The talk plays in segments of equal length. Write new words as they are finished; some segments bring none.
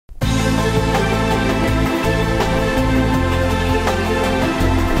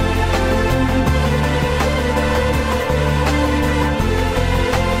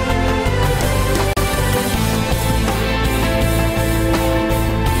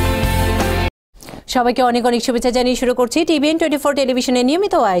সবাইকে অনেক অনেক শুভেচ্ছা জানিয়ে শুরু করছি TBN 24 টেলিভিশনের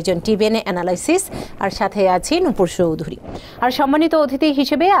নিয়মিত আয়োজন TBN Analysis, আর সাথে আছি নূপুর চৌধুরী। আর সম্মানিত অতিথি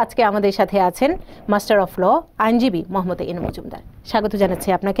হিসেবে আজকে আমাদের সাথে আছেন মাস্টার অফ ল আইনজীবী মোহাম্মদ এন মজুমদার। স্বাগত জানাচ্ছি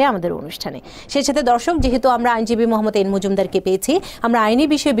আপনাকে আমাদের অনুষ্ঠানে। সেই সাথে দর্শক, যেহেতু আমরা আইনজীবী মোহাম্মদ এন মজুমদারকে পেয়েছি, আমরা আইনি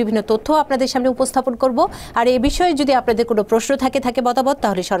বিষয়ে বিভিন্ন তথ্য আপনাদের সামনে উপস্থাপন করব। আর এই বিষয়ে যদি আপনাদের কোনো প্রশ্ন থাকে মতামত,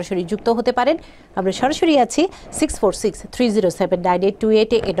 তাহলে সরাসরি যুক্ত হতে পারেন। আমরা সরাসরি আছি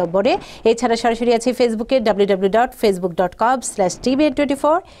 6463079828 এই নম্বরে। এছাড়া সরাসরি আছি ফেসবুকে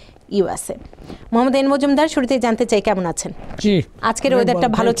www.facebook.com/TBN24 USA। Mohammad N Majumdar, শুরুতেই জানতে চাই কেমন আছেন? জি, আজকের ওয়েদারটা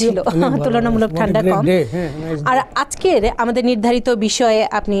ভালো ছিল, তুলনামূলক ঠান্ডা কম। আর আজকের আমাদের নির্ধারিত বিষয়ে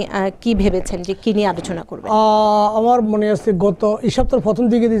আপনি কি ভেবেছেন যে কি নিয়ে আলোচনা করবেন? আমার মনে আছে গত এই সপ্তাহের প্রথম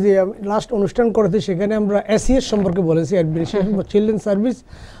দিকে যে লাস্ট অনুষ্ঠান করেছি, সেখানে আমরা এসিএস সম্পর্কে বলেছি, অ্যাডমিনিস্ট্রেশন ফর চিলড্রেন সার্ভিস।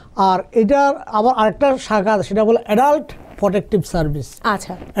 আর এটার আবার আরেকটা শাখা, সেটা বলে অ্যাডাল্ট প্রোটেক্টিভ সার্ভিস।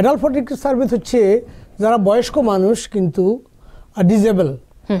 আচ্ছা, অ্যাডাল্ট প্রোটেক্টিভ সার্ভিস হচ্ছে যারা বয়স্ক মানুষ কিন্তু ডিজেবল,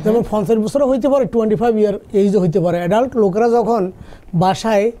 যেমন 50 বছরও হইতে পারে, 25 ইয়ার এইজও হইতে পারে। অ্যাডাল্ট লোকেরা যখন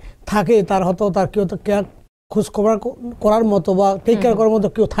বাসায় থাকে, তার হয়তো তার কেউ তো খোঁজ খবর করার মতো বা টেক কেয়ার করার মতো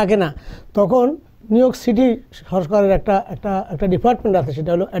কেউ থাকে না, তখন নিউ ইয়র্ক সিটি সরকারের একটা ডিপার্টমেন্ট আছে, সেটা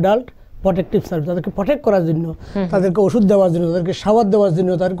হলো অ্যাডাল্ট প্রোটেক্টিভ সার্ভিস। তাদেরকে প্রোটেক্ট করার জন্য, তাদেরকে ওষুধ দেওয়ার জন্য, তাদেরকে শাওয়ার দেওয়ার জন্য,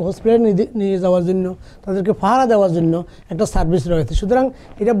 তাদেরকে হসপিটালে নিয়ে যাওয়ার জন্য, তাদেরকে পাহারা দেওয়ার জন্য একটা সার্ভিস রয়েছে। সুতরাং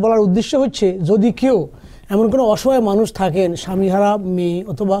এটা বলার উদ্দেশ্য হচ্ছে, যদি কেউ এমন কোনো অসহায় মানুষ থাকেন, স্বামীহারা মেয়ে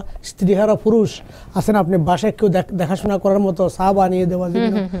অথবা স্ত্রীহারা পুরুষ আছেন, আপনি বাসায় কেউ দেখাশোনা করার মতো, চা বানিয়ে দেওয়ার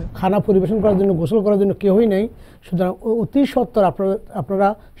জন্য, খানা পরিবেশন করার জন্য, গোসল করার জন্য কেউই নেই, সুতরাং অতি সত্বর আপনারা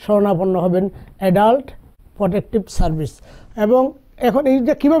শরণাপন্ন হবেন অ্যাডাল্ট প্রোটেক্টিভ সার্ভিস। এবং এখন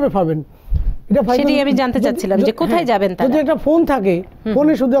এইটা কিভাবে পাবেন, এটা আমি জানতে চাচ্ছিলাম যে কোথায় যাবেন। যদি একটা ফোন থাকে,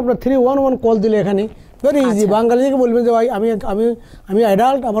 ফোনে শুধু আপনার 311 কল দিলে এখানে ভেরি ইজি। বাঙালিকে বলবেন যে ভাই আমি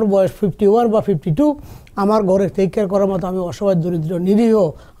অ্যাডাল্ট, আমার বয়স 51 বা 52, আমার ঘরে টেক কেয়ার করার মতো আমি অসহায়, দরিদ্র, নিরীহ,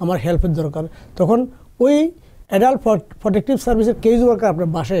 আমার হেল্পের দরকার, তখন ওই অ্যাডাল্ট প্রোটেক্টিভ সার্ভিসের কেস ওয়ার্কার আপনার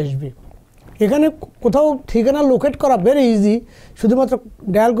বাসায় আসবে। এখানে কোথাও ঠিকানা লোকেট করা ভেরি ইজি, শুধুমাত্র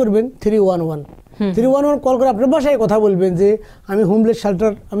ডায়াল করবেন 311 কল করে আপনার বাসায় কথা বলবেন যে আমি হোমলেস,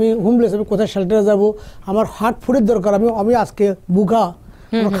 আমি কোথায় শেল্টারে যাব, আমার হার্ট ফুডের দরকার, আমি আজকে বুকা,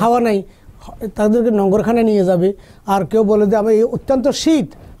 খাওয়া নাই, তাদেরকে নগরখানে নিয়ে যাবে। আর কেউ বলে যে আমি অত্যন্ত শীত,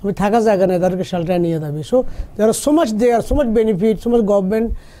 আমি থাকা জায়গা নেই, তাদেরকে শেল্টারে নিয়ে যাবে। So there so much benefit, so much government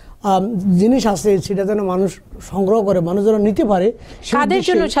জিনিস আছে, সেটা যেন মানুষ সংগ্রহ করে, মানুষ যেন নিতে পারে। তাদের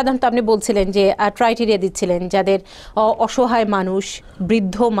জন্য সাধারণত আপনি বলছিলেন যে ক্রাইটেরিয়া দিচ্ছিলেন, যাদের অসহায় মানুষ,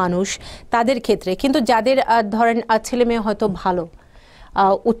 বৃদ্ধ মানুষ, তাদের ক্ষেত্রে। কিন্তু যাদের ধরেন ছেলে মেয়ে হয়তো ভালো,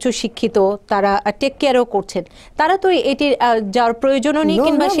 উচ্চ শিক্ষিত, তারা টেক কেয়ারও করছেন, তারা তো এটির যাওয়ার প্রয়োজনও নেই,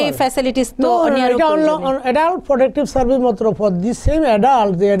 কিংবা সেই ফ্যাসিলিটিস তো অ্যাডাল্ট প্রোটেক্টিভ সার্ভিস মাত্র ফর দি সেম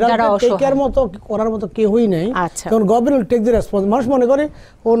অ্যাডাল্ট, যে অ্যাডাল্ট টেক কেয়ার মতো করার মতো কেউই নেই। কারণ government will take the response. মানুষ মনে করে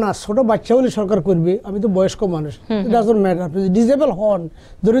ও না, ছোট বাচ্চা হলে সরকার করবে, আমি তো বয়স্ক মানুষ, ইট ডাজন্ট ম্যাটার। আপনি ডিজেবল হন,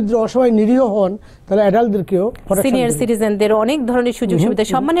 দরিদ্র, অসহায়, নিরীহ হন, তাহলে অ্যাডাল্টদেরকেও, সিনিয়র সিটিজেনদের অনেক ধরনের সুযোগ সুবিধা,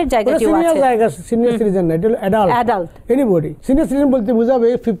 সম্মানের জায়গাটিও আছে। সিনিয়র সিটিজেন না, এটা অ্যাডাল্ট, এনিবডি। সিনিয়র সিটিজেন বলতে বুঝাবে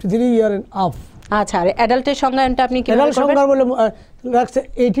 53 ইয়ার এন্ড আপ। আচ্ছা, আর অ্যাডাল্টের সংজ্ঞাটা আপনি কিভাবে করবেন? সংজ্ঞা বলে রাখছে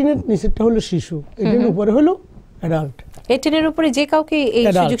 18 এর নিচেরটা হলো শিশু, 18 এর উপরে হলো অ্যাডাল্ট। 18 এর উপরে যে কাউকে এই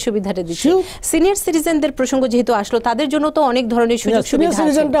সুযোগ সুবিধাটা দিচ্ছে। সিনিয়র সিটিজেনদের প্রসঙ্গ যেহেতু আসলো, তাদের জন্য তো অনেক ধরনের সুযোগ সুবিধা আছে। সিনিয়র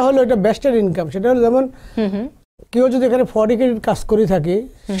সিটিজেনটা হলো এটা বেস্টেড ইনকাম। সেটা হলো যেমন কেউ যদি এখানে 40 ক্রেডিট কাজ করে থাকে,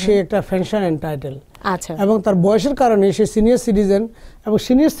 সে একটা পেনশন এন্টাইটেল। আচ্ছা, এবং তার বয়সের কারণে সে সিনিয়র সিটিজেন, এবং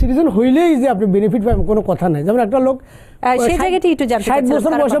সিনিয়র সিটিজেন হইলেই যে আপনি বেনিফিট পাবেন কোনো কথা নাই। যেমন একটা লোক সেই জায়গাটি একটু জানতে 60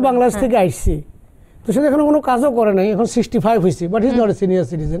 বছর বয়সে বাংলাদেশ থেকে আসছে, তো সে এখানে কোনো কাজও করে নাই, এখন 65 হয়েছে, but he is not a senior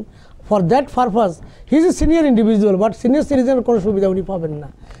citizen. For that purpose he is a senior individual, but senior সিটিজেনের কোনো সুবিধা উনি পাবেন না।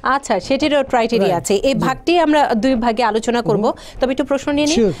 আচ্ছা, সেটিরও ক্রাইটেরিয়া আছে। এই ভাগটি আমরা দুই ভাগে আলোচনা করব। তবে একটু প্রশ্ন নিয়ে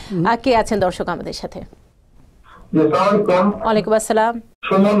নিই। কে আছেন দর্শক আমাদের সাথে? ওয়ালাইকুম আসসালাম।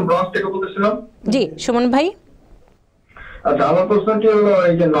 সুমন ব্রঞ্জ থেকে বলতেছিলাম। জি সুমন ভাই। আচ্ছা, আমার প্রশ্নটি হলো,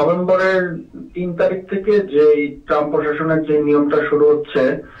 এই যে নভেম্বরের 3 তারিখ থেকে যে ট্রাম্প প্রশাসনের যে নিয়মটা শুরু হচ্ছে,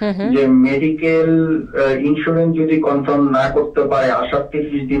 যে মেডিকেল ইন্স্যুরেন্স যদি কনফার্ম না করতে পারে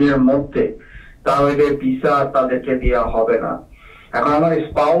 38 দিনের মধ্যে, তাহলে ভিসা তাদেরকে দেওয়া হবে না। এখন আমার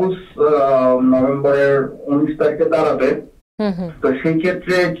স্পাউস নভেম্বরের 19 তারিখে দাঁড়াবে, তো সেই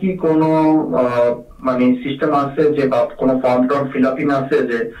ক্ষেত্রে কি কোনো মানে সিস্টেম আছে যে, বা কোনো ফর্ম টর্ম ফিল আপ আছে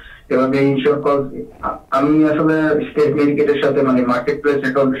যে এভাবে ইনশিওর? আমি আসলে স্টেট মেডিকেলের সাথে, মানে মার্কেট প্লেস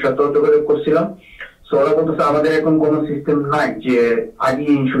নেটওয়ার্কের সাথে যোগাযোগ করছিলাম, সো ওরা বলতেছে আমাদের এখন কোনো সিস্টেম নাই যে আগে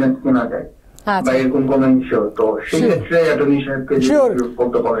ইন্স্যুরেন্স কেনা যায় বা এরকম কোনো ইনশিওর। তো সেই ক্ষেত্রে অ্যাটর্নি সাহেবকে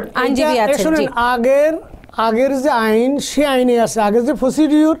বলতে পারেন। আগের যে আইন, সে আইনে আছে, আগের যে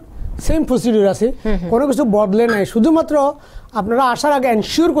প্রসিডিউর সেম প্রসিডিউর আছে, কোনো কিছু বদলে নাই। শুধুমাত্র আপনারা আসার আগে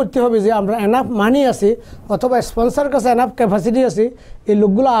এনশিওর করতে হবে যে আমরা এনাফ মানি আছে অথবা স্পন্সর কাছে এনাফ ক্যাপাসিটি আছে, এই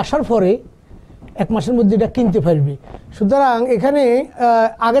লোকগুলো আসার পরে 1 মাসের মধ্যে এটা কিনতে পারবে। সুতরাং এখানে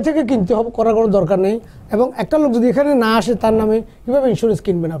আগে থেকে কিনতে হবে, করার কোনো দরকার নেই। এবং একটা লোক যদি এখানে না আসে তার নামে কীভাবে ইন্স্যুরেন্স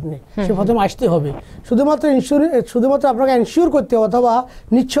কিনবেন আপনি? সে প্রথমে আসতে হবে। শুধুমাত্র আপনাকে এনশিওর করতে হবে অথবা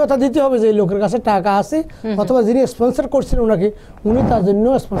নিশ্চয়তা দিতে হবে যে এই লোকের কাছে টাকা আছে অথবা যিনি স্পন্সর করছেন ওনাকে, উনি তার জন্য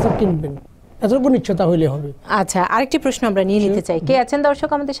স্পন্সর কিনবেন, এতটুকু নিশ্চয়তা হইলে হবে। আচ্ছা, আরেকটি প্রশ্ন আমরা নিয়ে নিতে চাই। কে আছেন দর্শক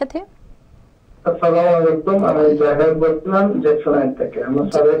আমাদের সাথে? আসসালামু আলাইকুম, আমি জাহেদ বলছিলাম জেকসনাইট থেকে। আমার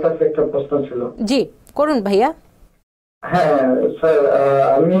স্যারের কাছে একটা প্রশ্ন ছিল। জি করুন ভাইয়া। হ্যাঁ স্যার,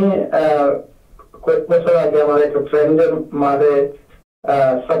 আমি কয়েক বছর আগে আমার একটা ফ্রেন্ডের মারে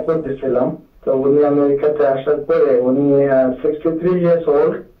সাপোর্ট দিছিলাম। তো উনি আমেরিকাতে আসার পরে উনি 63 ইয়ার্স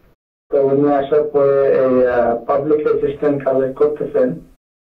ওল্ড। তো উনি আসার পরে এই পাবলিক অ্যাসিস্ট্যান্ট কালেক্ট করতেছেন।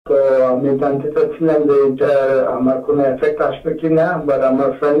 তো আমি জানতে চাচ্ছিলাম যে এটা আমার কোনো এফেক্ট আসবে কিনা, বাট আমার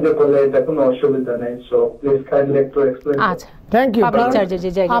ফ্রেন্ডে বলে এটা কোনো অসুবিধা নেই। সো প্লিজ কাইন্ডলি একটু এক্সপ্লেইন। আচ্ছা, থ্যাংক ইউ।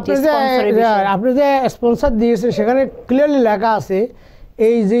 আপনি যে স্পন্সর দিয়েছেন সেখানে ক্লিয়ারলি লেখা আছে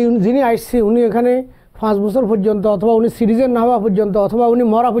এই যে যিনি আসছে উনি এখানে 5 বছর পর্যন্ত অথবা উনি সিটিজেন না হওয়া পর্যন্ত অথবা উনি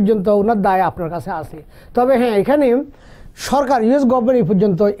মরা পর্যন্ত ওনার দায় আপনার কাছে আছে। তবে হ্যাঁ, এখানে সরকার ইউএস গভর্নমেন্ট এই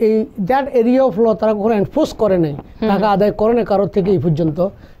পর্যন্ত এই দ্যাট এরিয়া অফ ল তারা কখনো এনফোর্স করে নাই, টাকা আদায় করে না কারোর থেকে এই পর্যন্ত।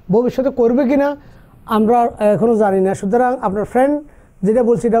 ভবিষ্যতে করবে কিনা আমরা এখনো জানি না। সুতরাং আপনার ফ্রেন্ড যেটা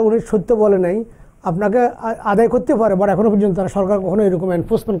বলছি এটা উনি সত্য বলে নাই, আপনাকে আদায় করতে পারে, বাট এখনো পর্যন্ত তারা সরকার কখনো এরকম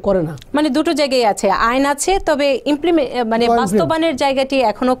এনফোর্সমেন্ট করে না। মানে দুটো জায়গায় আছে, আইন আছে, তবে মানে বাস্তবায়নের জায়গাটি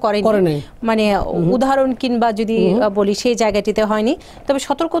এখনো করেনি। মানে উদাহরণ কিংবা যদি বলি সেই জায়গাটিতে হয়নি। তবে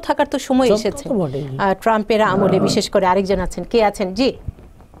সতর্ক থাকার তো সময় এসেছে ট্রাম্পের আমলে, বিশেষ করে। আরেকজন আছেন, কে আছেন? জি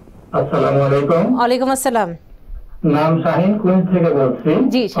আসসালামু আলাইকুম। ওয়ালাইকুম আসসালাম। নাম শাহিন, কুইন্স থেকে বলছি।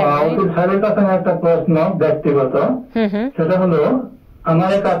 জি শাহিন। স্যারের কাছে একটা প্রশ্ন ব্যক্তিগত, সেটা হলো আমার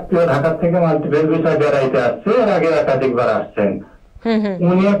এক আত্মীয় ঢাকা থেকে মাল্টিপল ভিসা বেড়াইতে আসছে, এর আগে একাধিকবার আসছেন।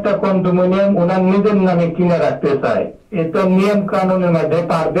 উনি একটা কন্ডোমিনিয়াম ওনার নিজের নামে কিনে রাখতে চায়, এটা নিয়ম কানুনের মধ্যে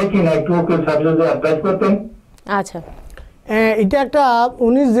পারবে কিনা একটু উকিল সাহেব যদি অ্যাডভাইস করতেন। আচ্ছা, এটা একটা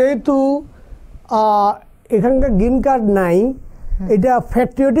উনি যেহেতু এখানকার গ্রিন কার্ড নাই, এটা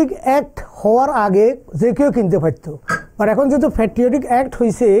প্যাট্রিয়টিক অ্যাক্ট হওয়ার আগে যে কেউ কিনতে পারত। আর এখন যেহেতু প্যাট্রিয়টিক অ্যাক্ট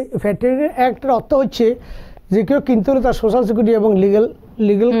হয়েছে, প্যাট্রিয়টিক অ্যাক্টের অর্থ হচ্ছে যে কেউ কিনতে হলে তার সোশ্যাল সিকিউরিটি এবং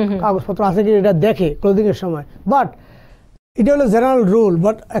লিগেল কাগজপত্র আছে কি এটা দেখে ক্লোজিংয়ের সময়। বাট এটা হলো জেনারেল রুল,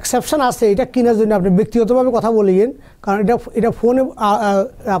 বাট এক্সেপশন আছে। এটা কেনার জন্য আপনি ব্যক্তিগতভাবে কথা বলিয়েন, কারণ এটা ফোনে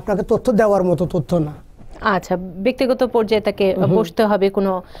আপনাকে তথ্য দেওয়ার মতো তথ্য না। আচ্ছা, ব্যক্তিগত পর্যায়ে তাকে বসতে হবে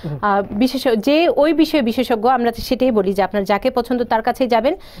কোনো যে ওই বিষয়ে বিশেষজ্ঞ। আমরা সেটাই বলি যে আপনার যাকে পছন্দ তার কাছেই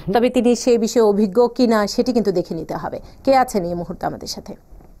যাবেন, তবে তিনি সেই বিষয়ে অভিজ্ঞ কিনা সেটি কিন্তু দেখে নিতে হবে। কে আছেন এই মুহূর্তে আমাদের সাথে?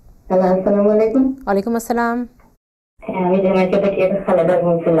 আসসালামু আলাইকুম। ওয়ালাইকুম আসসালাম। আমি জামাইকা থেকে খালেদা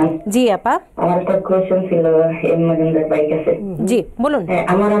বলছিলাম। জি আপা। আমার একটা কোয়েশ্চেন ছিল মজুমদার ভাই কাছে। জি বলুন।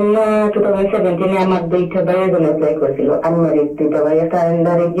 আমার আম্মা 2017 আমার 2টা ভাইয়ের জন্য অ্যাপ্লাই করেছিল। আমার 2টা ভাই, একটা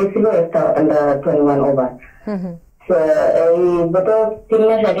আন্ডার গিয়েছিল, একটা আন্ডার 21 ওভার। এই গত 3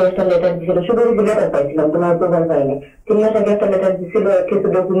 মাস আগে একটা লেটার দিছিল, শুধু লেটার পাইছিলাম, কোনো অ্যাপ্রুভাল পাইনি। 3 মাস আগে একটা লেটার দিছিল, কিছু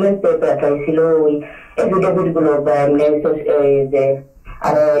ডকুমেন্ট পাঠাইছিল, ওই এফিডেভিট গুলো বা যে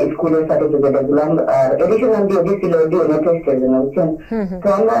আর স্কুলের সার্টিফিকেট এগুলো এডিশনাল দিয়ে দিছিল ডিএনএ টেস্টের জন্য, বুঝছেন? তো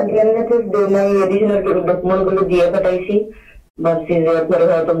আমরা ডিএনএ টেস্ট দিই নাই, এডিশনাল ডকুমেন্ট গুলো দিয়ে পাঠাইছি। ভাবছি যে পরে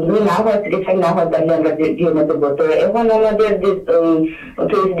হয়তো যদি না হয় সার্টিফাইড না হয় তাহলে আমরা ডিএনএ দেবো। তো এখন আমাদের যে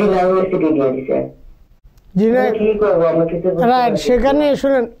টেস্ট ডিনার সিটি দিয়ে দিছে। সেখানে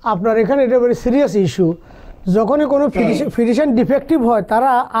শুনেন, আপনার এখানে এটা ভেরি সিরিয়াস ইস্যু। যখনই কোনো পিটিশন ডিফেক্টিভ হয়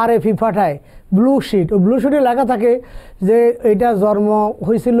তারা আরএফই পাঠায়, ব্লু শিট। ওই ব্লু শিটে লেখা থাকে যে এটা জন্ম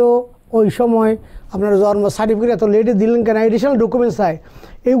হয়েছিল ওই সময়, আপনার জন্ম সার্টিফিকেট এত লেটে দিলেন কেন, এডিশনাল ডকুমেন্টস চাই।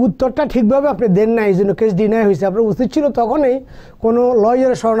 এই উত্তরটা ঠিকভাবে আপনি দেন না, এই জন্য কেস ডিনাই হয়েছে। আপনার উচিত ছিল তখনই কোনো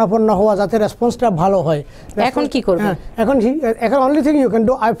লয়ারের শরণাপন্ন হওয়া, যাতে রেসপন্সটা ভালো হয়। এখন কি করবেন? এখন only thing you can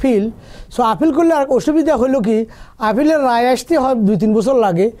do appeal. So appeal করলে আর অসুবিধা হলো কি, আপিলের রায় আসতে হয় 2-3 বছর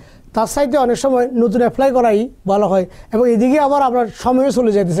লাগে। তার সাইডে অনেক সময় নতুন অ্যাপ্লাই করাই ভালো হয়, এবং এদিকে আবার আপনার সময়ও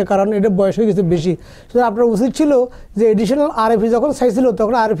চলে যাইতেছে, কারণ এটা বয়স হয়ে গেছে বেশি। সুতরাং আপনার উচিত ছিল যে এডিশনাল আরএফি যখন চাইছিল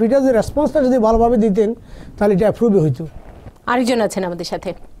তখন আরএফিটা যে রেসপন্সটা যদি ভালোভাবে দিতেন তাহলে এটা অ্যাপ্রুভই হইতো। আরেকজন আছেন আমাদের সাথে।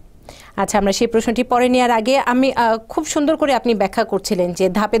 আচ্ছা, আমরা সেই প্রশ্নটি পরে নেওয়ার আগে আমি খুব সুন্দর করে আপনি ব্যাখ্যা করছিলেন যে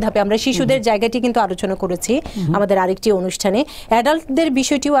ধাপে ধাপে আমরা শিশুদের জায়গাটি কিন্তু আলোচনা করেছি আমাদের আরেকটি অনুষ্ঠানে। অ্যাডাল্টদের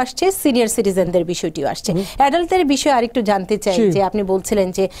বিষয়টিও আসছে, সিনিয়র সিটিজেনদের বিষয়টিও আসছে। অ্যাডাল্টদের বিষয়ে আরেকটু জানতে চাই যে আপনি বলছিলেন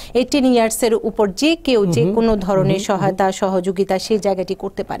যে 18 ইয়ার্সের উপর যে কেউ যে কোনো ধরনের সহায়তা সহযোগিতা সেই জায়গাটি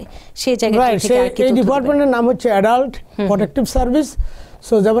করতে পারে, সেই জায়গাটি থেকে আর কি এই ডিপার্টমেন্টের নাম হচ্ছে অ্যাডাল্ট প্রোটেক্টিভ সার্ভিস।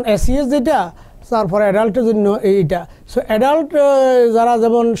 সো যেমন এসইএস যেটা, তারপরে অ্যাডাল্টের জন্য এইটা। সো অ্যাডাল্ট যারা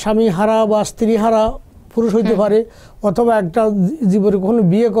যেমন স্বামী হারা বা স্ত্রী হারা পুরুষ হইতে পারে, অথবা একটা জীবনে কখনো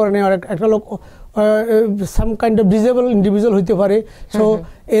বিয়ে করে নেই, আর একটা লোক some kind of disable individual হইতে পারে। সো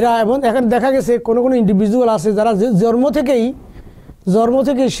এরা, এবং এখন দেখা গেছে কোনো কোনো ইন্ডিভিজুয়াল আছে যারা জন্ম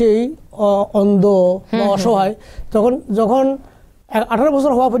থেকেই সেই অন্ধ বা অসহায়, তখন যখন 18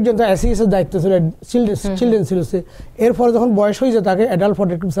 বছর হওয়া পর্যন্ত এসইএস এর দায়িত্ব ছিল, চিলড্রেন ছিল সে। এরপরে যখন বয়স হয়ে যায় তাকে অ্যাডাল্ট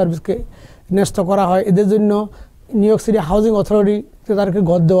প্রোটেক্টিভ সার্ভিসকে ন্যস্ত করা হয়। এদের জন্য নিউ ইয়র্ক সিটি হাউজিং অথরিটিতে তাদেরকে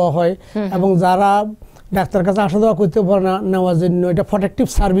ঘর দেওয়া হয়, এবং যারা ডাক্তার কাছে আসা দেওয়া করতে পারে না নেওয়ার জন্য এটা প্রোটেক্টিভ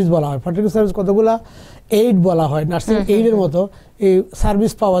সার্ভিস বলা হয়। প্রোটেক্টিভ সার্ভিস কতগুলা এইড বলা হয়, নার্সিং এইডের মতো এই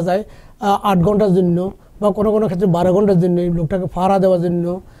সার্ভিস পাওয়া যায় 8 ঘন্টার জন্য, বা কোনো কোনো ক্ষেত্রে 12 ঘন্টার জন্য। এই লোকটাকে পাহারা দেওয়ার জন্য,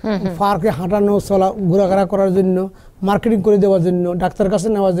 পার্কে হাঁটানো চলা ঘোরাঘোরা করার জন্য, মার্কেটিং করে দেওয়ার জন্য, ডাক্তার কাছে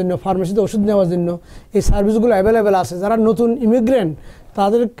নেওয়ার জন্য, ফার্মেসিতে ওষুধ নেওয়ার জন্য এই সার্ভিসগুলো অ্যাভেলেবেল আছে। যারা নতুন ইমিগ্রেন্ট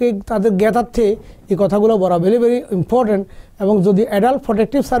তাদের জ্ঞাতার্থে এই কথাগুলো বলা ভেরি ভেরি ইম্পর্টেন্ট। এবং যদি অ্যাডাল্ট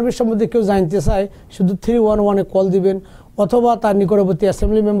প্রোটেক্টিভ সার্ভিস সম্বন্ধে কেউ জানতে চায়, শুধু 311-এ কল দিবেন, অথবা তার নিকটবর্তী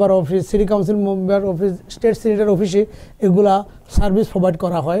assembly member office, city council member office, state senator অফিসে এগুলা সার্ভিস প্রোভাইড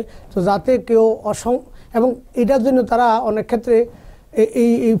করা হয়। তো যাতে কেউ এবং এটার জন্য তারা অনেক ক্ষেত্রে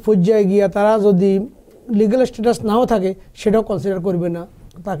এই পর্যায়ে গিয়া তারা যদি লিগ্যাল স্ট্যাটাস নাও থাকে সেটাও কনসিডার করবে না,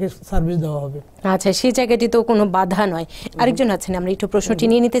 তাকে সার্ভিস দেওয়া হবে। আচ্ছা, সেই জায়গাটি তো কোনো বাধা নয়। আরেকজন আছেন, আমরা একটু প্রশ্নটি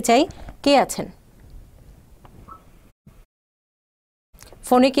নিয়ে নিতে চাই। কে আছেন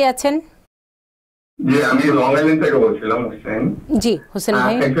ফোনে? কে আছেন? জি, আমি লং আইল্যান্ড থেকে বলছিলাম, হোসেন। জি, হোসেন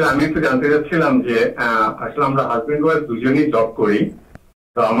ভাই। আমি একটু জানতে চাচ্ছিলাম যে আসলে আমরা হাজবেন্ড ওয়াইফ দুজনেই জব করি।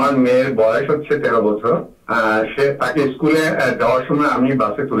 তো আমার মেয়ের বয়স হচ্ছে 13 বছর। তাকে স্কুলে যাওয়ার সময় আমি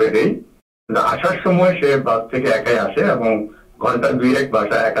বাসে তুলে দেই, আসার সময় সে বাস থেকে একাই আসে এবং ঘন্টা 2-1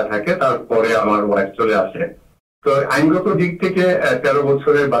 বাসায় একা থাকে, তারপরে আমার ওয়াইফ চলে আসে। তো আইনগত দিক থেকে 13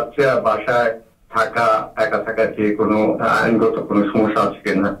 বছরের বাচ্চা বাসায় থাকা, একা থাকা কি কোনো আইনগত কোনো সমস্যা আছে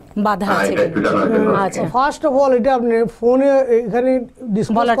কিনা, বাধা আছে এটা একটু জানার জন্য। ফার্স্ট অফ অল এটা আপনি ফোনে এখানে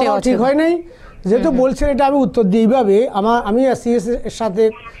ডিসকাস করা ঠিক হয় নাই, যেহেতু বলছেন এটা আমি উত্তর দিই এইভাবে। আমি এসইএস এর সাথে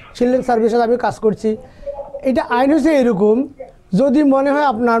চিলড্রেন সার্ভিসের সাথে আমি কাজ করছি। এটা আইন হচ্ছে এরকম, যদি মনে হয়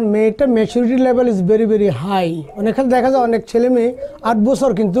আপনার মেয়েটা maturity level is very very high. অনেক ক্ষেত্রে দেখা যায় অনেক ছেলে মেয়ে 8 বছর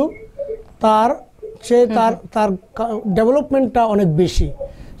কিন্তু তার ডেভেলপমেন্টটা অনেক বেশি।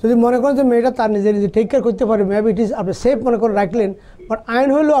 যদি মনে করেন যে মেয়েটা তার নিজে টেক কেয়ার করতে পারে, মেবি ইট ইজ আপনি সেফ মনে করে রাখলেন। বাট আইন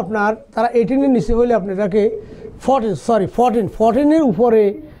হইলেও আপনার তারা 18-এর নিচে হইলে আপনি তাকে 14-এর উপরে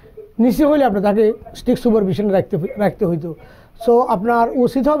নিচে হইলে আপনি তাকে স্ট্রিক্ট সুপারভিশনে রাখতে হইতো। সো আপনার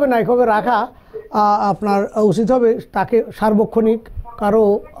উচিত হবে না এভাবে রাখা, আপনার উচিত হবে তাকে সার্বক্ষণিক কারো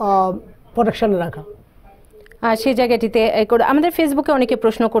প্রোটেকশনে রাখা। সেই জায়গাটিতে আমাদের ফেসবুকে অনেকে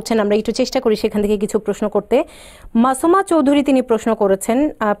প্রশ্ন করছেন, আমরা একটু চেষ্টা করি সেখান থেকে কিছু প্রশ্ন করতে। মাসুমা চৌধুরী তিনি প্রশ্ন করেছেন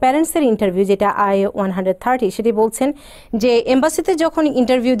প্যারেন্টসের ইন্টারভিউ যেটা I-130, সেটি বলছেন যে এম্বাসিতে যখন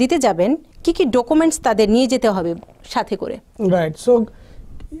ইন্টারভিউ দিতে যাবেন কি কি ডকুমেন্টস তাদের নিয়ে যেতে হবে সাথে করে? রাইট। সো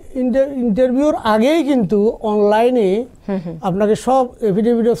ইন্টারভিউর আগেই কিন্তু অনলাইনে আপনাকে সব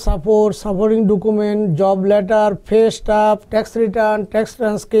affidavit of supporting document, job letter, pay stump, tax return, tax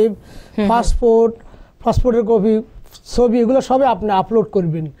transcript, পাসপোর্টের কপি, ছবি, এগুলো সবই আপনি আপলোড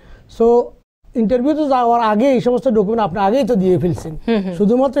করবেন। সো ইন্টারভিউতে যাওয়ার আগে এই সমস্ত ডকুমেন্ট আপনি আগেই তো দিয়ে ফেলছেন,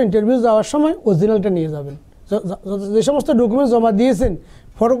 শুধুমাত্র ইন্টারভিউ যাওয়ার সময় অরিজিনালটা নিয়ে যাবেন। যে সমস্ত ডকুমেন্ট জমা দিয়েছেন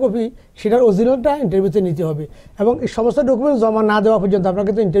ফটোকপি, সেটার অরিজিনালটা ইন্টারভিউতে নিতে হবে, এবং এই সমস্ত ডকুমেন্ট জমা না দেওয়া পর্যন্ত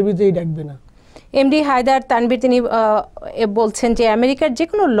আপনাকে তো ইন্টারভিউতেই ডাকবে না। এমডি হায়দার তানভীর তিনি বলছেন যে আমেরিকার যে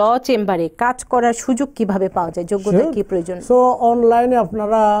কোনো ল চেম্বারে কাজ করার সুযোগ কিভাবে পাওয়া যায়, যোগ্যতা কি প্রয়োজন? সো অনলাইনে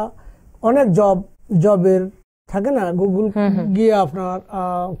আপনারা অনেক জবের থাকে না, গুগল গিয়ে আপনার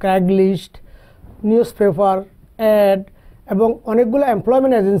ক্র্যাগলিস্ট, নিউজ পেপার, অ্যাড, এবং অনেকগুলো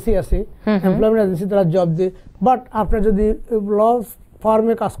এমপ্লয়মেন্ট এজেন্সি আছে, এমপ্লয়মেন্ট এজেন্সি তারা জব দেয়। বাট আপনার যদি ল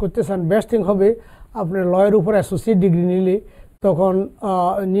ফার্মে কাজ করতে চান, বেস্ট থিং হবে আপনার লয়ের উপর অ্যাসোসিয়েট ডিগ্রি নিলে। তখন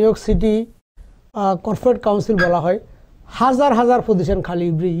new York city corporate council বলা হয়, হাজার পজিশন খালি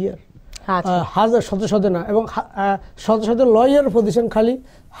এভরি ইয়ার, হাজার শত না, এবং শত লয়ার পজিশন খালি,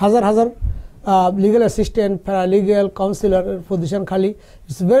 হাজার লিগ্যাল অ্যাসিস্ট্যান্ট, প্যারালিগ্যাল, কাউন্সিলরের পজিশন খালি।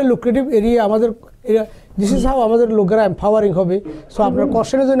 ইটস ভেরি লুক্রেটিভ এরিয়া আমাদের। দিস ইজ হাউ আমাদের লোকেরা এম্পাওয়ারিং হবে। সো আপনার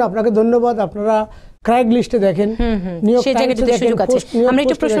কোশ্চেনের জন্য আপনাকে ধন্যবাদ। আপনারা ক্র্যাক লিস্টে দেখেন, সেই জায়গাটাতে সুযোগ আছে। আমরা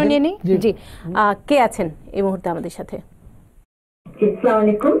একটু প্রশ্ন নিয়ে নিই। জি, কে আছেন এই মুহূর্তে আমাদের সাথে? আসসালামু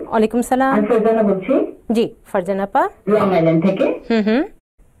আলাইকুম। ওয়ালাইকুম সালাম। আমি ফারজানা বলছি। জি ফারজানা আপা, লং আইল্যান্ড থেকে।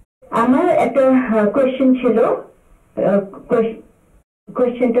 আমার একটা কোয়েশ্চেন ছিল।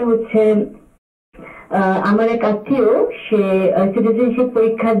 কোয়েশ্চেনটা হচ্ছে, আমার এক আত্মীয়, সে সিটিজেনশিপ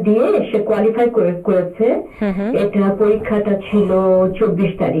পরীক্ষা দিয়ে সে কোয়ালিফাই করেছে। এটা পরীক্ষাটা ছিল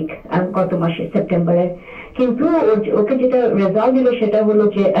 24 তারিখ গত মাসে সেপ্টেম্বরে, কিন্তু ওকে যেটা রেজাল্ট দিল সেটা হলো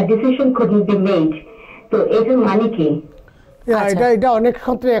যে ডিসিশন couldn't be made। তো এটার মানে কি? এটা অনেক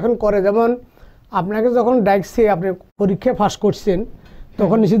ক্ষেত্রে এখন করে, যেমন আপনাকে যখন ডাকছে আপনি পরীক্ষা পাস করছেন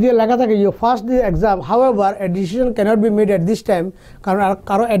তখন নিচে দিয়ে লেখা থাকে you first the exam, however a decision cannot be made at this time, কারণ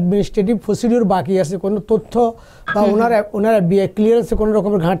কারো অ্যাডমিনিস্ট্রেটিভ প্রসিডিউর বাকি আছে, কোনো তথ্য বা ওনার ক্লিয়ারেন্সে কোনো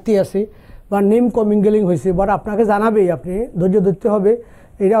রকমের ঘাটতি আছে বা নেম কমিঙ্গেলিং হয়েছে, বাট আপনাকে জানাবেই, আপনি ধৈর্য ধরতে হবে।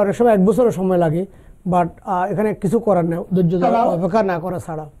 এটা অনেক সময় 1 বছরের সময় লাগে, বাট এখানে কিছু করার নেই, ধৈর্য অপেক্ষা না করা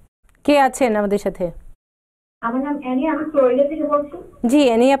ছাড়া। কে আছেন আমাদের সাথে? আমার নাম অ্যানি, আমি ফ্লোরিডা থেকে বলছি। জি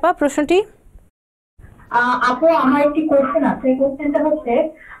অ্যানি আপা, প্রশ্নটি? আপু, আমার একটি কোশ্চেন আছে। কোশ্চেনটা হচ্ছে,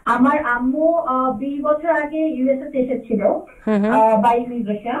 আমার আম্মু 20 বছর আগে ইউএসএ তে এসেছিল বাই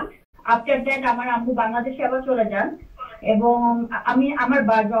ইমিগ্রেশন। আফটার দ্যাট আমার আম্মু বাংলাদেশে আবার চলে যান, এবং আমার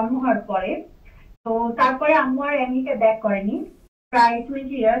জন্ম হওয়ার পরে, তো তারপরে আম্মু আর আমেরিকা ব্যাক করেনি, প্রায় 20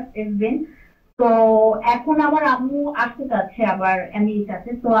 ইয়ার্স ইটস বিন। তো এখন আমার আম্মু আসতে চাচ্ছে আবার আমেরিকাতে।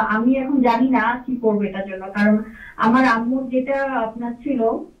 তো আমি এখন জানি না কি করবো এটার জন্য, কারণ আমার আম্মুর যেটা আপনার ছিল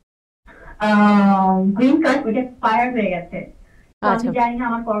গ্রিন কার্ড, ওইটা ফায়ার হয়ে গেছে। আমি জানি না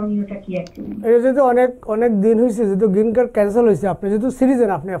আমার করণীয়টা কি। এটা যেহেতু অনেক দিন হয়েছে, যেহেতু গ্রিন কার্ড ক্যান্সেল হয়েছে, আপনি যেহেতু সিটিজেন,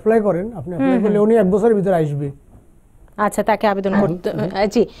 আপনি অ্যাপ্লাই করেন, আপনি অ্যাপ্লাই করলে উনি 1 বছরের ভিতরে আসবে। আচ্ছা, তাকে আবেদন করতে।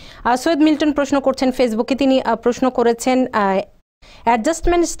 জি, সৈয়দ মিল্টন প্রশ্ন করছেন ফেসবুকে। তিনি প্রশ্ন করেছেন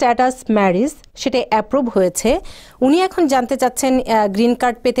অ্যাডজাস্টমেন্ট স্ট্যাটাস ম্যারিজ, সেটা অ্যাপ্রুভ হয়েছে। উনি এখন জানতে চাচ্ছেন গ্রিন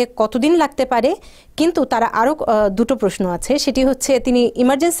কার্ড পেতে কতদিন লাগতে পারে, কিন্তু তারা আরও দুটো প্রশ্ন আছে। সেটি হচ্ছে, তিনি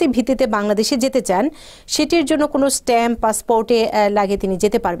ইমার্জেন্সি ভিত্তিতে বাংলাদেশে যেতে চান, সেটির জন্য কোনো স্ট্যাম্প পাসপোর্টে লাগে, তিনি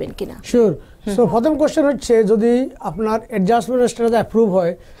যেতে পারবেন কিনা? শিওর। সো প্রথম কোশ্চেন হচ্ছে, যদি আপনার অ্যাডজাস্টমেন্ট স্ট্যাটাস অ্যাপ্রুভ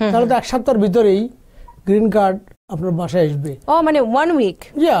হয় তাহলে তো 1 সপ্তাহের ভিতরেই গ্রিন কার্ড আপনার বাসায় আসবে। ও মানে 1 উইক?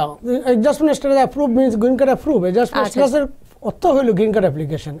 ইয়া, adjustment status approve means green card approve. Adjustment স্ট্যাটাসের অর্থ হলো গ্রিন কার্ড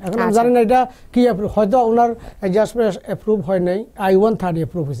অ্যাপ্লিকেশন। এখন আমি জানি না এটা কি অ্যাপ্রুভ, হয়তো ওনার অ্যাডজাস্টমেন্ট অ্যাপ্রুভ হয় নাই, I-130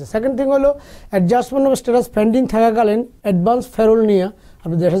 অ্যাপ্রুভ হয়েছে। সেকেন্ড থিং হলো, অ্যাডজাস্টমেন্ট অফ স্ট্যাটাস পেন্ডিং থাকাকালীন অ্যাডভান্স ফেরল নিয়ে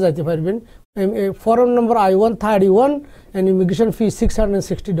আপনি দেশে যাইতে পারবেন। Form number I-131 and immigration ফি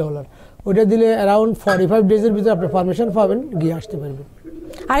 $660, ওইটা দিলে অ্যারাউন্ড 45 ডেজের ভিতরে আপনি পারমিশন পাবেন, গিয়ে আসতে পারবেন।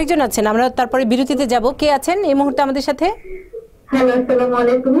 আরেকজন আছেন, আমরা তারপরে বিরতিতে যাব। কে আছেন এই মুহূর্তে আমাদের সাথে? হ্যালো, আসসালামু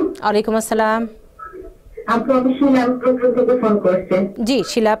আলাইকুম। ওয়ালাইকুম আসসালাম। আপু, আমি শিলা থেকে ফোন করছি। জি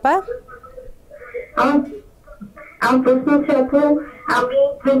শিলা আপা। আমার প্রশ্ন হচ্ছে, আপু আমি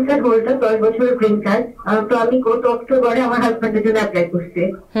গ্রিন কার্ড হোল্ডার, 10 বছরের গ্রিন কার্ড। তো আমি গত অক্টোবরে আমার হাজবেন্ডের জন্য অ্যাপ্লাই করছি।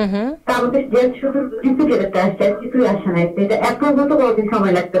 তা আমাদের যে শুধু রিসিপ্ট আসছে, কিছুই আসে না। এটা অ্যাপ্রুভ হতে কতদিন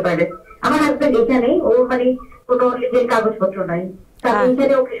সময় লাগতে পারে? আমার হাজবেন্ড এখানেই, ও মানে কোনো লিগেল কাগজপত্র নাই, তারপর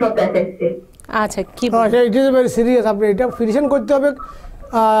এখানে ওকে সব দেখাইছে। আচ্ছা, কি ইট ইজ ভেরি সিরিয়াস। আপনি এটা পিটিশন করতে হবে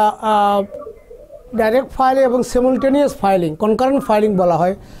ডাইরেক্ট ফাইলিং এবং সিমুলটেনিয়াস ফাইলিং, কনকারেন্ট ফাইলিং বলা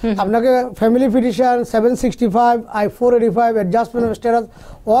হয়। আপনাকে family petition, 765, I-485, adjustment of status,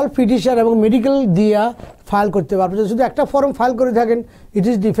 all petition এবং মেডিকেল দিয়া ফাইল করতে হবে। আপনি যদি শুধু একটা ফর্ম ফাইল করে থাকেন, it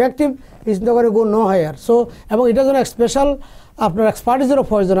is defective, is not going to go no higher. So এবং এটার জন্য স্পেশাল আপনার এক্সপার্টিসেরও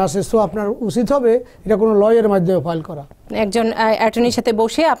প্রয়োজন আছে। সো আপনার উচিত হবে এটা কোনো লয়ের মাধ্যমে ফাইল করা, একজন অ্যাটর্নির সাথে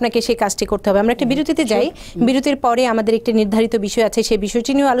বসে আপনাকে সেই কাজটি করতে হবে। আমরা একটা বিরতিতে যাই, বিরতির পরে আমাদের একটি নির্ধারিত বিষয় আছে, সেই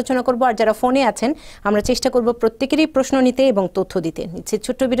বিষয়টি নিয়েও আলোচনা করব। আর যারা ফোনে আছেন, আমরা চেষ্টা করব প্রত্যেকেরই প্রশ্ন নিতে এবং তথ্য দিতে। নিচ্ছে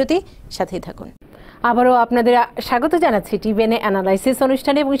ছোট্ট বিরতি, সাথেই থাকুন। আবারও আপনাদের স্বাগত জানাচ্ছি টিবিএন অ্যানালাইসিস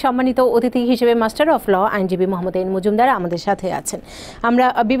অনুষ্ঠানে, এবং সম্মানিত অতিথি হিসেবে মাস্টার অফ ল আইনজীবী মোহাম্মদ এন মজুমদার আমাদের সাথে আছেন। আমরা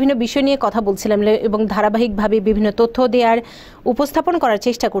বিভিন্ন বিষয় নিয়ে কথা বলছিলাম এবং ধারাবাহিকভাবে বিভিন্ন তথ্য দেওয়ার উপস্থাপন করার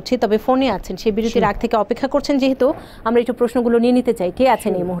চেষ্টা করছি। তবে ফোনে আছেন, সেই বিরতির আগ থেকে অপেক্ষা করছেন, যেহেতু আমরা একটু প্রশ্নগুলো নিয়ে নিতে চাই। কে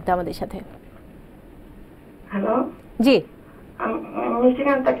আছেন এই মুহূর্তে আমাদের সাথে? হ্যালো, জি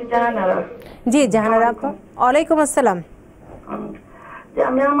জাহানারা। জি জাহানারা আপা, ওয়ালাইকুম আসসালাম।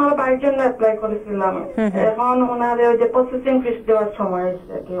 আমি আমার বাড়ির জন্য অ্যাপ্লাই করেছিলাম, এখন ওনাদের ওই যে প্রসেসিং ফিস দেওয়ার সময়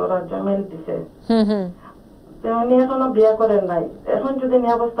কি ওরা মেল দিছে, উনি এখনো বিয়ে করেন নাই। এখন যদি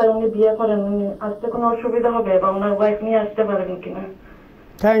এই অবস্থায় উনি বিয়ে করেন, উনি আসতে কোনো অসুবিধা হবে বা ওনার ওয়াইফ নিয়ে আসতে পারবেন কিনা?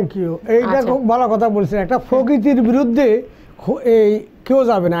 Thank you. এইটা খুব ভালো কথা বলছেন। একটা প্রকৃতির বিরুদ্ধে এই কেউ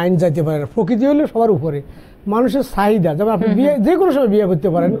যাবে না, আইন যাইতে পারে না। প্রকৃতি হলে সবার উপরে, মানুষের চাহিদা, যেমন আপনি বিয়ে যে কোনো সময় বিয়ে করতে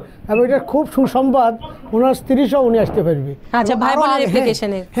পারেন, এবং এটা খুব সুসংবাদ, ওনার স্ত্রী সহ উনি আসতে পারবে। আচ্ছা, ভাই বোনের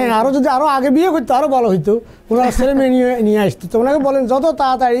অ্যাপ্লিকেশনে হ্যাঁ, আরও যদি আরও আগে বিয়ে করতে আরও ভালো হইতো, ওনার ছেলে মেয়ে নিয়ে আসতো। তো ওনাকে বলেন যত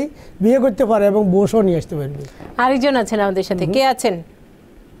তাড়াতাড়ি বিয়ে করতে পারে এবং বউ সহ নিয়ে আসতে পারবে। আরেকজন আছেন আমাদের সাথে, কে আছেন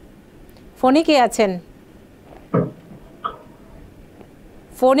ফোনে? কে আছেন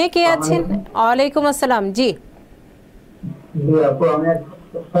ফোনে? কে আছেন? ওয়ালাইকুম আসসালাম। জি,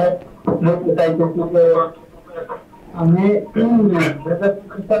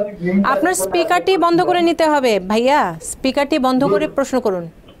 আপনার স্পিকারটি বন্ধ করে নিতে হবে ভাইয়া, স্পিকারটি বন্ধ করে প্রশ্ন করুন।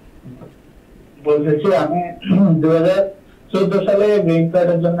 বলতেছি আমি 2014 সালে গ্রিন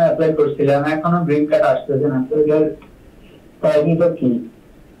কার্ডের জন্য অ্যাপ্লাই করছিলাম, এখনো গ্রিন কার্ড আসতেছে না, তো এর কারণটা কি?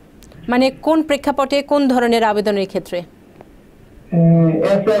 মানে কোন প্রেক্ষাপটে, কোন ধরনের আবেদনের ক্ষেত্রে?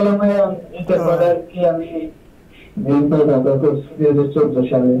 asylum এ এটা করার কি আমি গ্রিন কার্ড অ্যাপ্লাই করছি 2014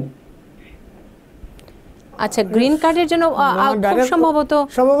 সালে। আচ্ছা, গ্রিন কার্ডের জন্য খুব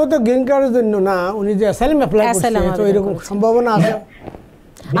সম্ভবত গ্রিন কার্ডের জন্য না, উনি যে অ্যাসাইলাম অ্যাপ্লাই করছে, তো এরকম সম্ভাবনা আছে।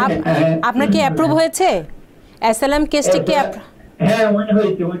 আপনার কি অ্যাপ্রুভ হয়েছে অ্যাসাইলাম কেসটি? কি হ্যাঁ, মনে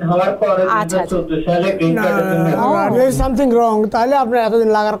হয়েছে, মনে হওয়ার পরে 2014 সালে গ্রিন কার্ডের জন্য সামথিং রং। তাহলে আপনার এতদিন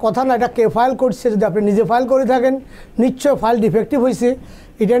লাগার কথা না। এটা কে ফাইল করছে? যদি আপনি নিজে ফাইল করে থাকেন, নিশ্চয় ফাইল ডিফেক্টিভ হয়েছে।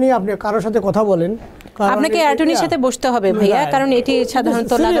 এটা নিয়ে আপনি কারোর সাথে কথা বলেন। আপনাকে অ্যাটর্নির সাথে বসতে হবে ভাইয়া, কারণ এটি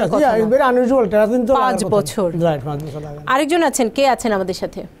সাধারণত লাগার কথা না। ভেরি আনইউজুয়াল, 5 বছর। রাইট, 5 বছর লাগে। আরেকজন আছেন, কে আছেন আমাদের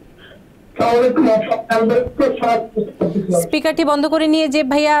সাথে? স্পিকারটি বন্ধ করে নিয়ে যে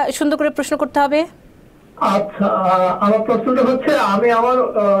ভাইয়া সুন্দর করে প্রশ্ন করতে হবে। আচ্ছা, আমার প্রশ্নটা হচ্ছে,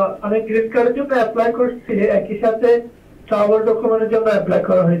 আমি গ্রিন কার্ডের জন্য অ্যাপ্লাই করছি, একই সাথে ট্রাভেল ডকুমেন্টের জন্য অ্যাপ্লাই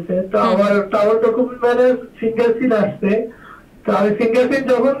করা হয়েছে। তো আমার ট্রাভেল ডকুমেন্টের ফিঙ্গারপ্রিন্ট আসছে। তো আমি ফিঙ্গারপ্রিন্ট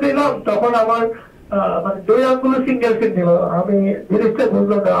যখন দিলাম, তখন আমার মানে 2 আঙ্গুলের ফিঙ্গারপ্রিন্ট নিল। আমি জিনিসটা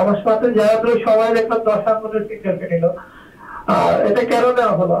বুঝলাম না, আমার সাথে যারা সবাই দেখলাম 10 আঙ্গুলের ফিঙ্গারপ্রিন্ট নিল। এটা কেন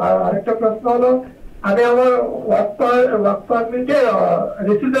নেওয়া হলো? আর আরেকটা প্রশ্ন হলো, আমি আমার ওয়ার্ক পারমিটে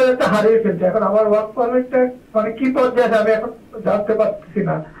রেসিডেন্টটা হারিয়ে ফেলছি। এখন আমার ওয়ার্ক পারমিটটা মানে কি পর্যায়ে আছে আমি এখন জানতে পারছি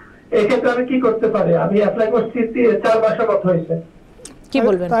না। এক্ষেত্রে আমি কি করতে পারি? আমি অ্যাপ্লাই করছি 4 মাসের মতো হয়েছে। কি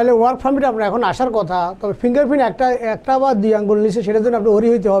বলবেন? তাহলে ওয়ার্ক পারমিট আপনার এখন আসার কথা, তবে ফিঙ্গারপ্রিন্ট একটা বা 2 আঙ্গুল নিচে, সেটার জন্য আপনি ওরি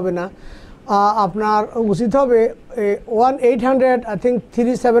হইতে হবে না। আপনার উচিত হবে 1-800 আই থিঙ্ক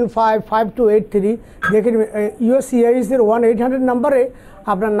 375-5283 দেখেন, ইউএসসিআইএসের 1-800 নাম্বারে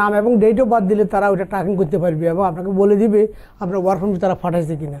আপনার নাম এবং ডেট অফ বার্থ দিলে তারা ওটা ট্র্যাকিং করতে পারবে এবং আপনাকে বলে দিবে আপনার ওয়ার্ক পারমিট তারা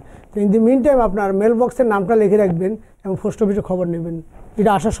পাঠাইছে কিনা। তো ইন দি মিন টাইম আপনার মেল বক্সের নামটা লিখে রাখবেন এবং পোস্ট অফিসে খবর নেবেন।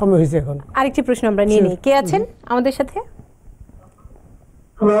 এটা আসার সময় হয়েছে এখন। আরেকটি প্রশ্ন আমরা নিয়ে নিই, কে আছেন আমাদের সাথে?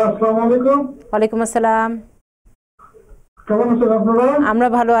 হ্যালো, আসসালামু আলাইকুম। ওয়ালাইকুম আসসালাম। কেমন আছেন আপনারা? আমরা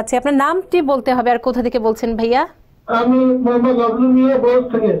ভালো আছি। আপনার নামটি বলতে হবে আর কোথা থেকে বলছেন ভাইয়া? আমি মোহাম্মদ আব্দুল মিয়া, বয়স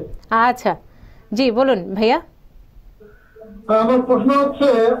থেকে। আচ্ছা, জি বলুন ভাইয়া। আমার প্রশ্ন হচ্ছে,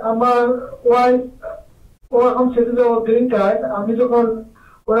 আমার ওয়াইফ ও এখন সিটিজেন, ও গ্রিন কার্ড। আমি যখন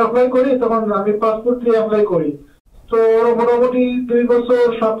ওরা অ্যাপ্লাই করি, তখন আমি পাসপোর্ট দিয়ে অ্যাপ্লাই করি। তো ওরা মোটামুটি 2 বছর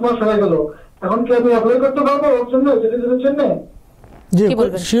 7 মাস হয়ে গেল। এখন কি আমি অ্যাপ্লাই করতে পারবো ওর জন্য, সিটিজেনের জন্য? জি,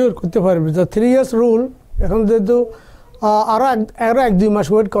 শিওর করতে পারবে। 3 ইয়ার্স রুল, এখন যেহেতু আরো 1-2 মাস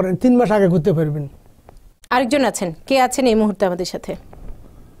ওয়েট করেন, 3 মাস আগে করতে পারবেন। আরেকজন আছেন, কে আছেন এই মুহূর্তে আমাদের সাথে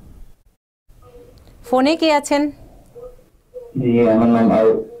ফোনে? কে আছেন? জি, আমার নাম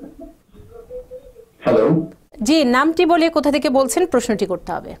হ্যালো। জি, নামটি বলে কোথা থেকে বলছেন, প্রশ্নটি করতে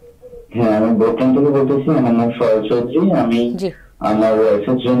হবে। হ্যাঁ, আমি বর্তমান থেকে বলতেছি। আমার নাম সরল চৌধুরী। আমি আমার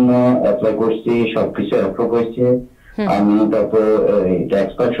ওয়াইফের জন্য অ্যাপ্লাই করছি, সবকিছু অ্যাপ্রুভ হয়েছে। আমি তারপর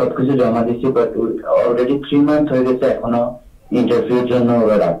ট্যাক্স ফাইল সবকিছু জমা দিচ্ছি, বাট অলরেডি 3 মান্থ হয়ে গেছে, এখনো ইন্টারভিউর জন্য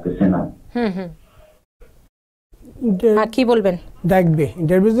ওরা রাখতেছে না। কি বলবেন? ডাকবে,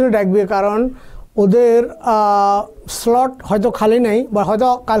 ইন্টারভিউর জন্য ডাকবে, কারণ ওদের স্লট হয়তো খালি নাই, বা হয়তো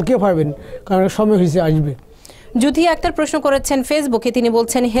কালকে পাবেন, কারণ সময় হয়েছে আসবে। যুথি আক্তার প্রশ্ন করেছেন ফেসবুকে, তিনি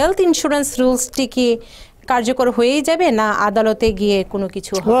বলছেন হেলথ ইন্স্যুরেন্স রুলসটি কি কার্যকর হয়েই যাবে, না আদালতে গিয়ে কোনো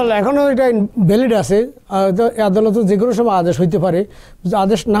কিছু? এখনো এটা ভ্যালিড আছে, আদালতে যে কোনো সময় আদেশ হইতে পারে,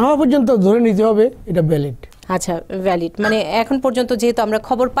 আদেশ না হওয়া পর্যন্ত ধরে নিতে হবে এটা ভ্যালিড। আচ্ছা, ভ্যালিড মানে এখন পর্যন্ত যেহেতু আমরা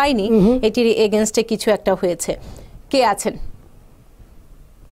খবর পাইনি এটির এগেইনস্টে কিছু একটা হয়েছে। কে আছেন?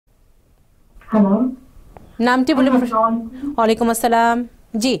 হ্যালো, নামটি বলে। ওয়ালাইকুম আসসালাম।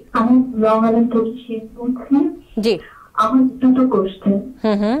 জি, আমি লংআইল্যান্ড থেকে শেখ বলছি। জি, আমার 2টো কোশ্চেন।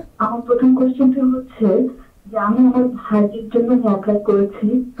 আমার প্রথম কোশ্চেনটা হচ্ছে যে আমি আমার ভাইয়ের জন্য অ্যাপ্লাই করেছি,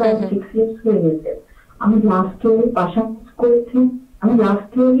 প্রায় 6 ইয়ার্স হয়ে গেছে। আমি লাস্ট ইয়ারে বাসা করেছি, আমি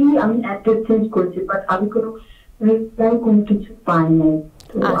লাস্ট ইয়ারই আমি অ্যাড্রেস চেঞ্জ করেছি, বাট আমি কোনো রিপ্লাই কোনো কিছু পাই নাই।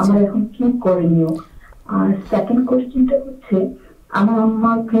 তো আমার এখন কি করণীয়? আর সেকেন্ড কোশ্চেনটা হচ্ছে, আমার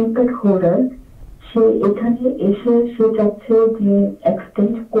আম্মা গ্রিন কার্ড হোল্ডার, সে এখানে এসে সে চাচ্ছে যে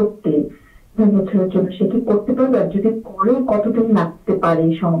এক্সটেন্ড করতে 2 বছরের জন্য, সে কি করতে পারবে? আর যদি করে কতদিন লাগতে পারে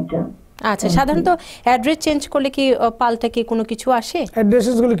এই সময়টা? আচ্ছা, সাধারণত অ্যাড্রেস চেঞ্জ করলে কি পাল্টা কি কোনো কিছু আসে?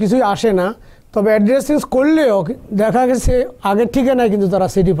 অ্যাড্রেসেসগুলো কিছুই আসে না, তবে অ্যাড্রেস চেঞ্জ করলেও দেখা গেছে আগের ঠিকানায় কিন্তু তারা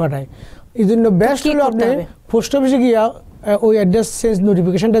সিটি পাঠায়। এই জন্য বেস্ট হলো আপনি পোস্ট অফিসে গিয়া ওই অ্যাড্রেস চেঞ্জ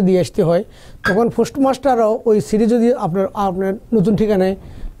নোটিফিকেশনটা দিয়ে আসতে হয়, তখন পোস্টমাস্টারও ওই সিটি যদি আপনার নতুন ঠিকানায়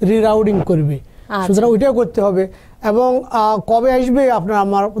রিরাউটিং করবে, সুতরাং ওইটাও করতে হবে। এবং কবে আসবে আপনার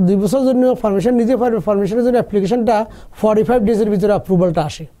আমার 2 বছরের জন্য পারমিশন নিতে পারবে, পারমিশনের জন্য অ্যাপ্লিকেশনটা 45 ডেজের ভিতরে অ্যাপ্রুভালটা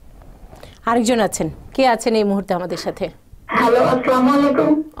আসে। আরেকজন আছেন, কে আছেন এই মুহূর্তে আমাদের সাথে? হ্যালো, আসসালামু আলাইকুম।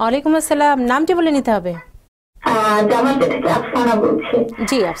 ওয়ালাইকুম আসসালাম, নামটি বলে নিতে হবে। জামালপুর থেকে আফসানা বলছি।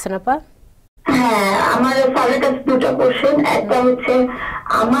 জি আফসানা আপা। হ্যাঁ, আমার স্যারের কাছে 2টা কোশ্চেন। একটা হচ্ছে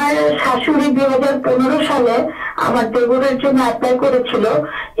আমার শাশুড়ি 2015 সালে আমার দেবরের জন্য অ্যাপ্লাই করেছিল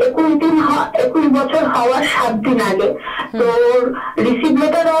 21 বছর হওয়ার 7 দিন আগে। তো রিসিভ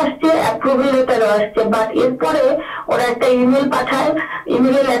লেটারও আসছে, অ্যাপ্রুভাল লেটারও আসছে, বাট এরপরে ওরা একটা ইমেল পাঠায়,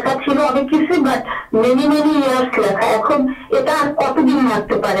 ইমেলে লেখা ছিল অনেক কিছু, বাট মেনি ইয়ার্স লেখা। এখন এটা আর কতদিন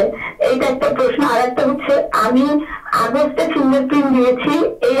লাগতে পারে, এইটা একটা প্রশ্ন। আর একটা হচ্ছে আমি আগস্টে ফিঙ্গারপ্রিন্ট দিয়েছি,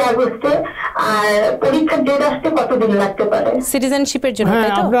 এই আগস্টে, আর পরীক্ষার ডেট আসতে কতদিন লাগতে পারে সিটিজেনশিপের জন্য?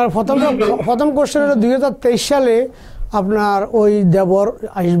 হ্যাঁ, আপনার প্রথম কোশ্চেন হলো 2023 সালে আপনার ওই দেবর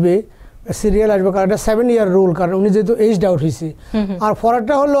আসবে, সিরিয়াল আসবে, কারণ এটা 7 ইয়ার রুল, কারণ উনি যেহেতু এজড আউট হয়েছে। আর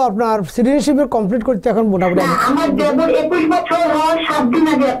পরেরটা হলো আপনার সিটিজেনশিপের কমপ্লিট করতে এখন মোটামুটি আমার দেবর 21 বছর হওয়ার 7 দিন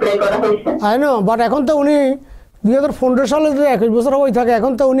আগে অ্যাপ্লাই করা হয়েছে। আই নো, বাট এখন তো উনি 2015 সালে যদি 21 বছর হয়ে থাকে,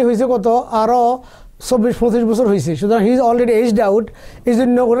 এখন তো উনি হয়েছে কত আরও 24-25 বছর হয়েছে, সুতরাং he is already aged out. এই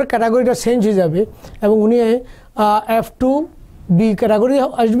জন্য ওর ক্যাটাগরিটা চেঞ্জ হয়ে যাবে এবং উনি F2B ক্যাটাগরি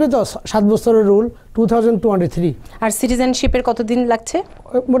আসবে। তো 7 বছরের রুল 2023। আর সিটিজেনশিপের কতদিন লাগছে?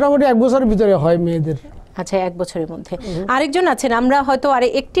 মোটামুটি 1 বছরের ভিতরে হয় মেয়েদের। আচ্ছা, 1 বছরের মধ্যে। আরেকজন আছেন, আমরা হয়তো আরে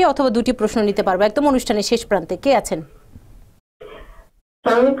একটি অথবা 2টি প্রশ্ন নিতে পারবো একদম অনুষ্ঠানের শেষ প্রান্তে। কে আছেন?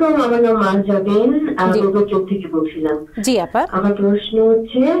 আসসালামু আলাইকুম, আমার নাম মানজাবিন, আমি দুর্গাচক থেকে বলছিলাম। জি আপা। আমার প্রশ্ন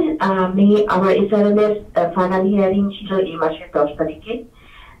হচ্ছে, আমি আমার এসআরএমের ফাইনাল হিয়ারিং ছিল এই মাসের 10 তারিখে।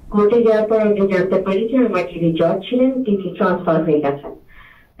 কোর্টে যাওয়ার পর আমি জানতে পারি যে আমার যিনি জজ ছিলেন তিনি ট্রান্সফার হয়ে গেছেন,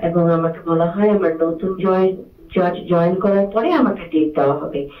 এবং আমাকে বলা হয় আমার নতুন জজ জয়েন করার পরে আমাকে ডেট দেওয়া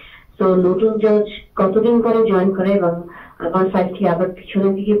হবে। তো নতুন জজ কতদিন পরে জয়েন করে, এবং আমার ফাইলটি আবার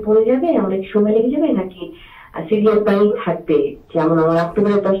পিছনের দিকে পড়ে যাবে, অনেক সময় লেগে যাবে, নাকি সিরিয়াল বাই থাকবে? যেমন আমার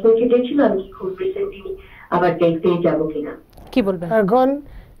অক্টোবরের 10 তারিখে ডেট ছিল, আমি কি খুব রিসেন্টলি আবার ডেট পেয়ে যাবো কিনা? কি বলবেন? এখন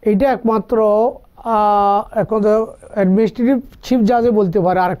এইটা একমাত্র এখন অ্যাডমিনিস্ট্রেটিভ চিফ জাজে বলতে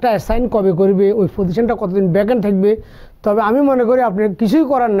পারে, আর একটা অ্যাসাইন কবে করবে, ওই পজিশনটা কতদিন ভ্যাকেন্ট থাকবে। তবে আমি মনে করি আপনি কিছুই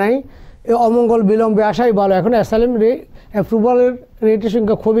করার নাই, অমঙ্গল বিলম্বে আসাই ভালো। এখন অ্যাসাইলাম অ্যাপ্রুভালের রেটের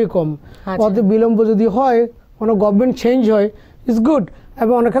সংখ্যা খুবই কম, অত বিলম্ব যদি হয়, কোনো গভর্নমেন্ট চেঞ্জ হয়, ইটস গুড।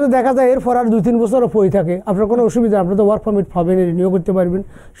 এবং অনেক ক্ষেত্রে দেখা যায় এরপর আর 2-3 বছরও পড়ে থাকে, আপনার কোনো অসুবিধা, আপনি তো ওয়ার্ক পারমিট পাবেন, রিনিউ করতে পারবেন।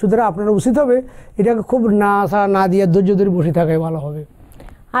 সুতরাং আপনার উচিত হবে এটাকে খুব না দিয়ে ধৈর্য ধরে বসে থাকাই ভালো হবে।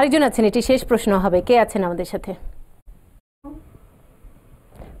 আরেকজন আছেন, এটি শেষ প্রশ্ন হবে। কে আছেন আমাদের সাথে?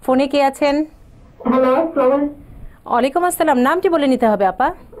 ফোনে কে আছেন? হ্যালো, ওয়ালাইকুম আসসালাম, নামটি বলে নিতে হবে আপা।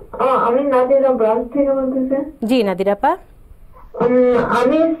 আমি নাদিরা ব্রাঞ্চ থেকে বলতেছি। জি নাদিরা আপা।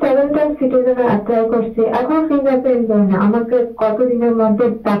 আমি 7 টাইম সিটিজেনে অ্যাপ্লাই করছি, এখন ফিঙ্গারপ্রিন্ট দেয় না, আমাকে কতদিনের মধ্যে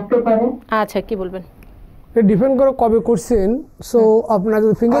ডাকতে পারে? আচ্ছা, কি বলবেন? ডিপেন্ড করে কবে করছেন। সো আপনার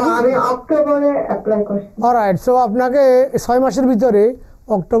যদি ফিঙ্গারপ্রিন্ট, আমি অক্টোবরে অ্যাপ্লাই করছি। অলরাইট, সো আপনাকে 6 মাসের ভিতরে,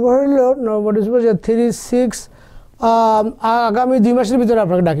 অক্টোবর হলো নভেম্বর ডিসেম্বর 3, 6, আগামী 2 মাসের ভিতরে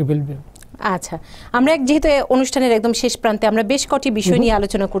আপনাকে ডাকি ফেলবে। আচ্ছা, আমরা যেহেতু অনুষ্ঠানের একদম শেষ প্রান্তে, আমরা বেশ কটি বিষয় নিয়ে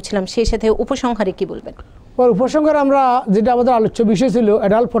আলোচনা করছিলাম, সেই সাথে উপসংহারে কি বলবেন? উপসংহারে আমরা যেটা আমাদের আলোচ্য বিষয় ছিল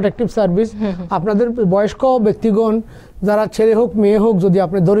অ্যাডাল্ট প্রোটেক্টিভ সার্ভিস, আপনাদের বয়স্ক ব্যক্তিগণ যারা ছেলে হোক মেয়ে হোক, যদি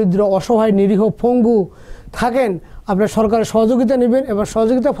আপনি দরিদ্র, অসহায়, নিরীহ, পঙ্গু থাকেন, আপনার সরকারের সহযোগিতা নেবেন। এবং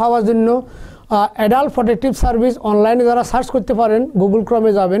সহযোগিতা পাওয়ার জন্য অ্যাডাল্ট প্রোটেক্টিভ সার্ভিস অনলাইনে যারা সার্চ করতে পারেন, গুগল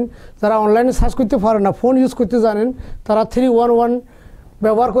ক্রমে যাবেন। যারা অনলাইনে সার্চ করতে পারেন না, ফোন ইউজ করতে জানেন, তারা 311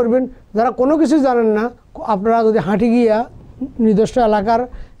 ব্যবহার করবেন। যারা কোনো কিছু জানেন না, আপনারা যদি হাঁটি গিয়া নির্দিষ্ট এলাকার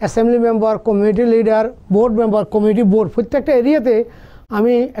assembly member, community leader, board member, community board, প্রত্যেকটা এরিয়াতে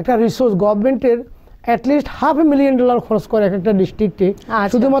আমি একটা রিসোর্স গভর্নমেন্টের অ্যাটলিস্ট $500,000 খরচ করে একটা ডিস্ট্রিক্টে,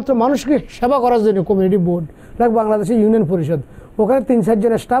 শুধুমাত্র মানুষকে সেবা করার জন্য কমিউনিটি বোর্ড, লাইক বাংলাদেশের ইউনিয়ন পরিষদ। ওখানে 3-4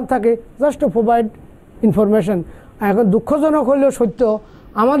 জনের স্টাফ থাকে, জাস্ট টু প্রোভাইড ইনফরমেশন। এখন দুঃখজনক হলেও সত্য,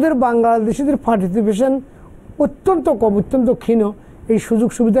 আমাদের বাংলাদেশিদের পার্টিসিপেশন অত্যন্ত কম, অত্যন্ত ক্ষীণ। এই সুযোগ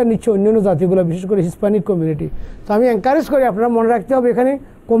সুবিধা নিচ্ছে অন্যান্য জাতিগুলো, বিশেষ করে হিস্পানিক কমিউনিটি। তো আমি এনকারেজ করি, আপনারা মনে রাখতে হবে, এখানে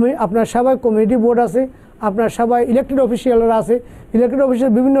আপনার সবাই কমিউনিটি বোর্ড আছে, আপনার সবাই ইলেক্টেড অফিসিয়ালরা আছে, ইলেক্টেড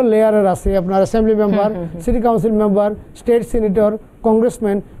অফিসিয়াল বিভিন্ন লেয়ারের আছে, আপনার assembly member, city council member, state senator,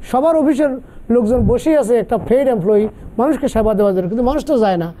 congressman, সবার অফিসের লোকজন বসেই আছে একটা পেইড এমপ্লয়ি মানুষকে সেবা দেওয়ার জন্য, কিন্তু মানুষ তো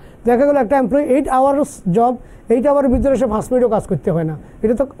যায় না। দেখা গেল একটা এমপ্লয়ি 8 আওয়ার্স জব, 8 আওয়ারের ভিতরে সে 5 মিনিটও কাজ করতে হয় না,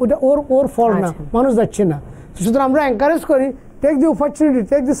 এটা তো ওটা ওর ফল না, মানুষ যাচ্ছে না। সুতরাং আমরা এনকারেজ করি, take the opportunity,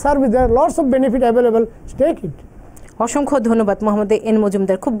 take the service, there are lots of benefit available, take it. অসংখ্য ধন্যবাদ মোহাম্মদ এন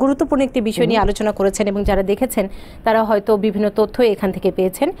মজুমদার, খুব গুরুত্বপূর্ণ একটি বিষয় নিয়ে আলোচনা করেছেন এবং যারা দেখেছেন তারা হয়তো বিভিন্ন তথ্য এখান থেকে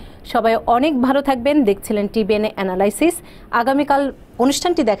পেয়েছেন। সবাই অনেক ভালো থাকবেন। দেখছিলেন টিবিএন অ্যানালাইসিস। আগামীকাল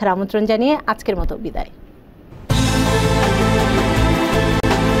অনুষ্ঠানটি দেখার আমন্ত্রণ জানিয়ে আজকের মতো বিদায়।